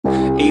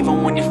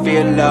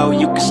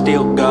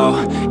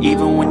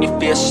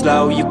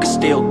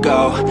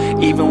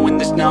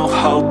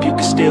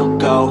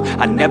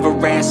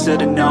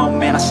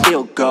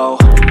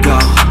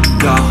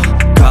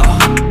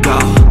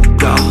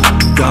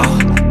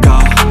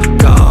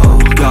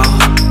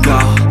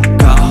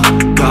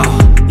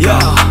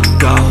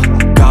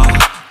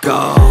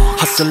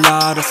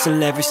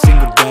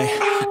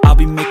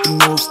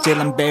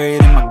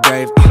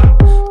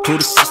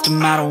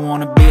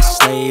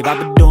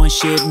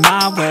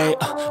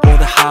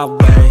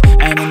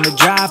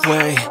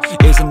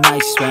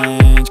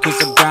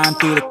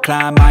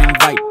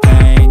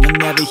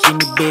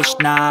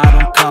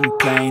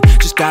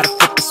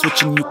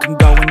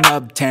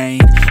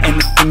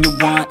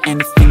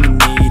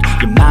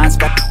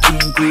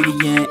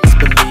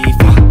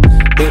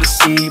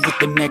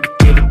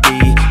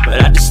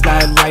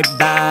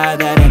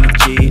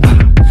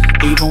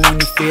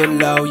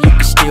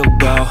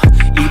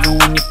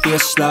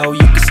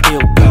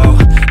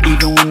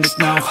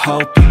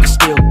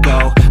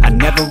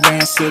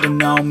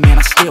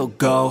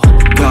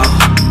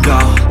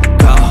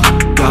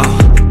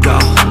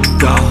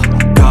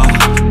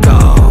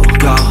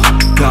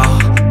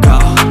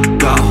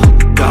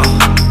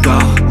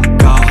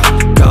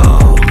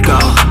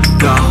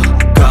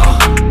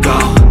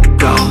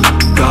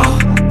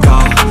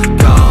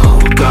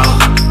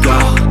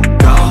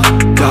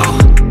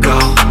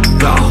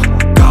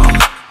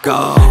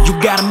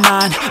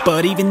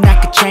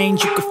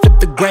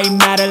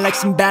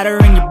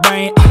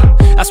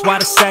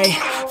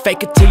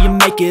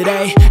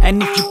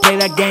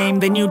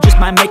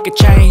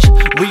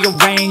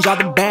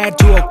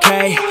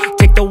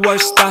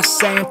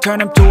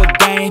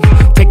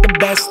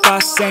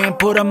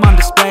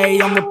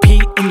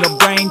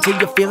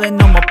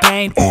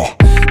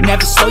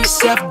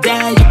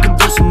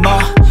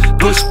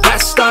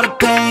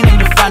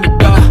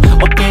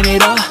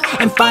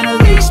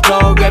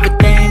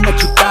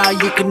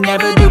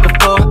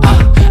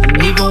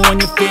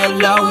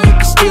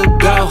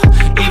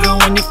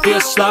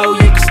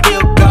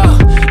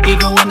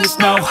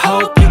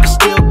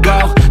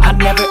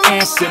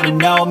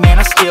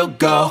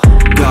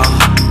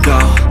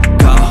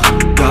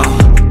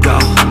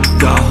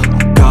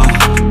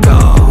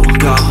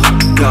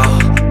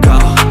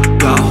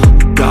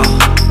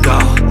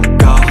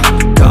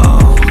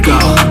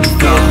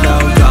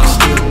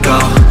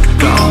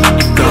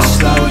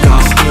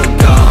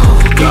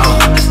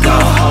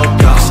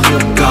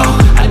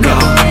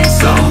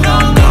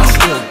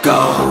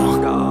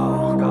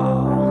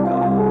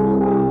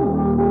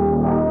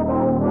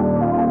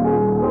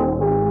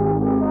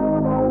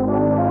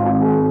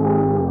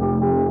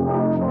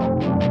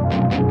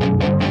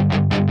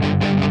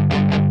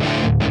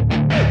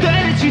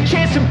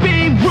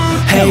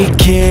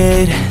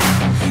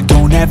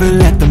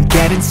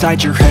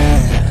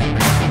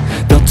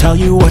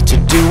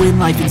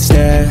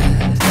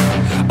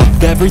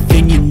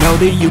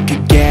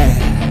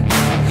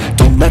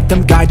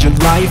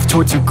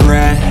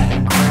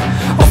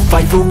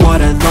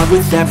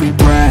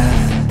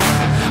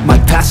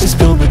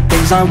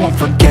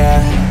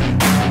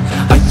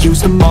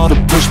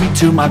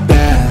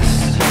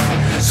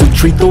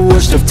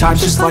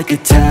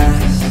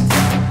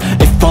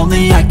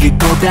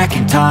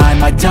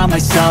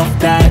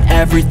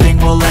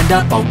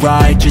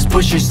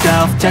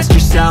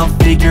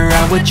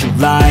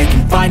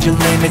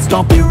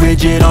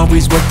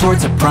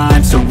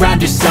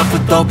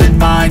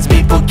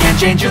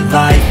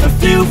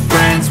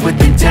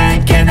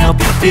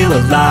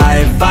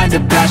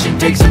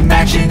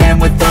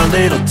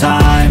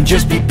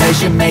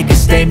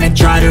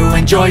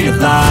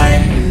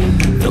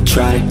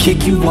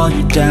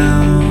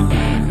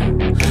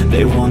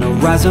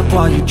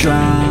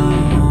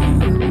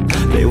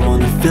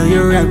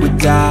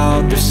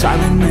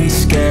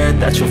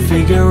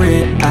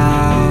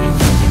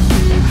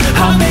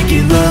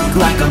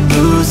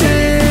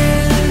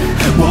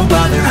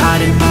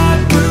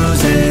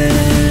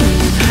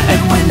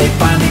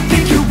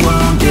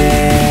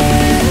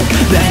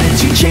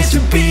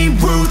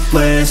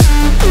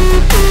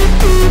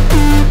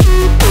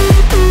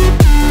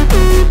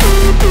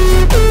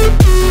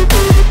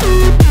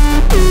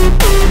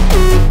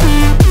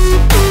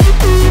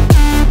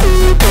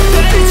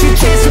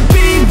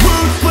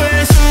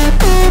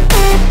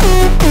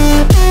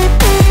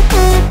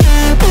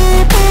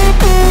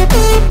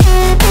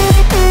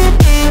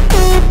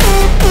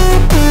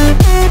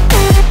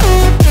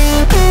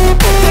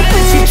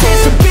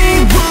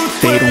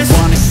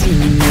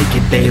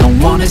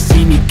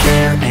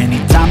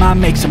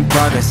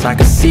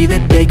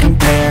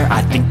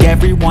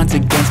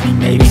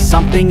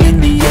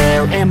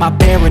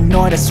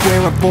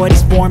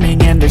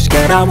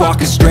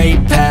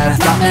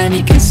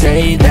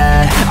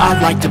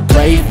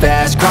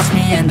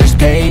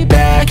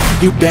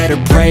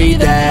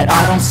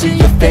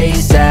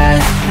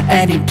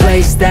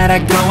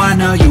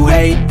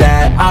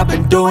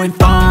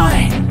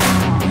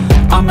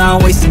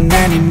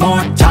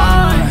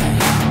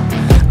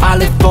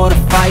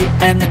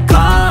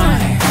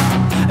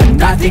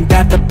think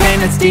that the pain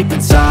that's deep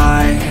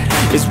inside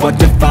is what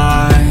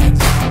defines.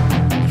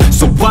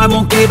 So I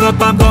won't give up,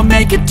 I'm gonna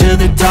make it to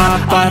the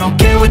top. I don't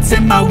care what's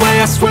in my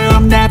way, I swear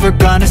I'm never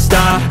gonna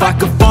stop. I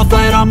could fall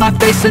flat on my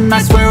face and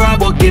I swear I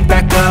won't give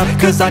back up,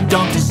 cause I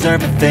don't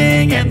deserve a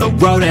thing and the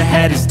road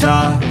ahead is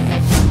tough.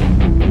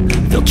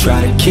 They'll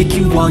try to kick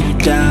you while you're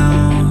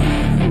down,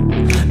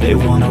 they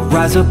wanna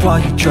rise up while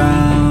you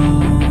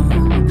drown.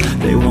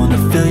 They wanna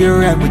fill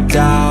your head with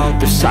doubt,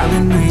 they're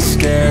silently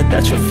scared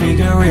that you'll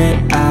figure it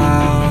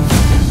out.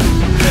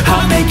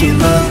 I'll make it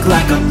look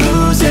like I'm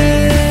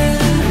losing,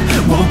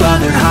 won't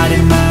bother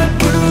hiding my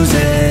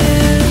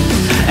bruises.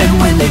 And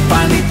when they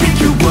finally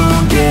think you're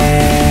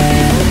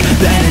wounded,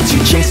 then it's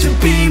your chance to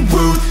be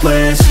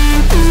ruthless.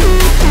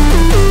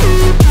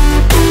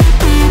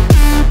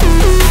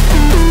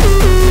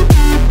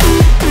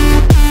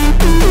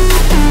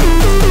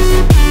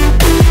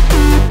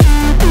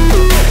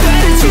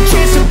 Then it's your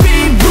chance to be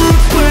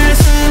ruthless.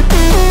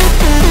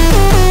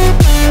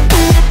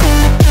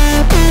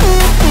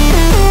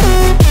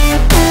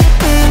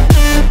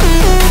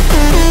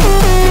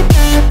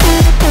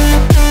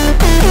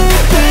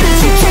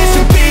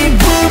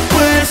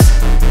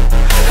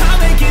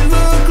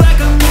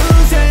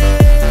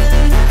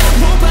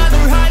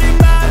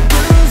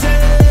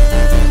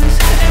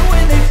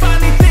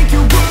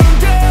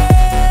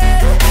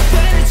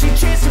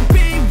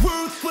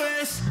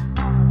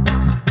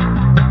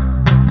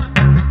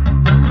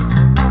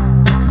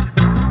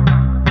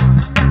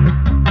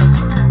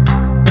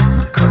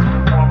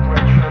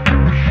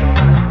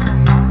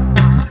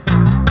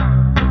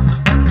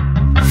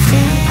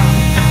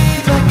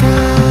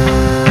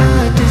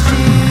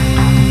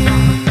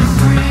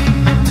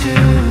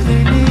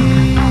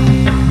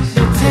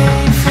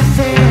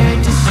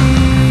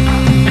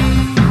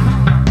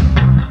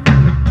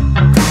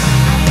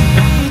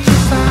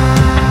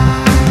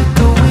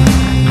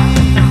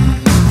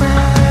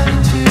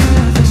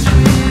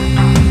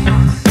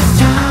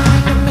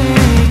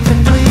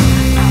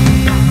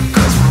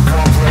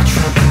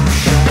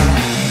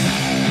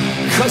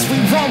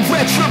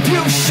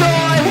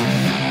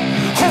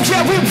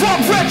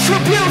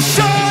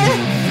 Retribution.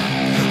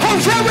 Oh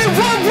yeah, we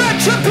want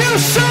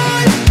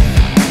retribution.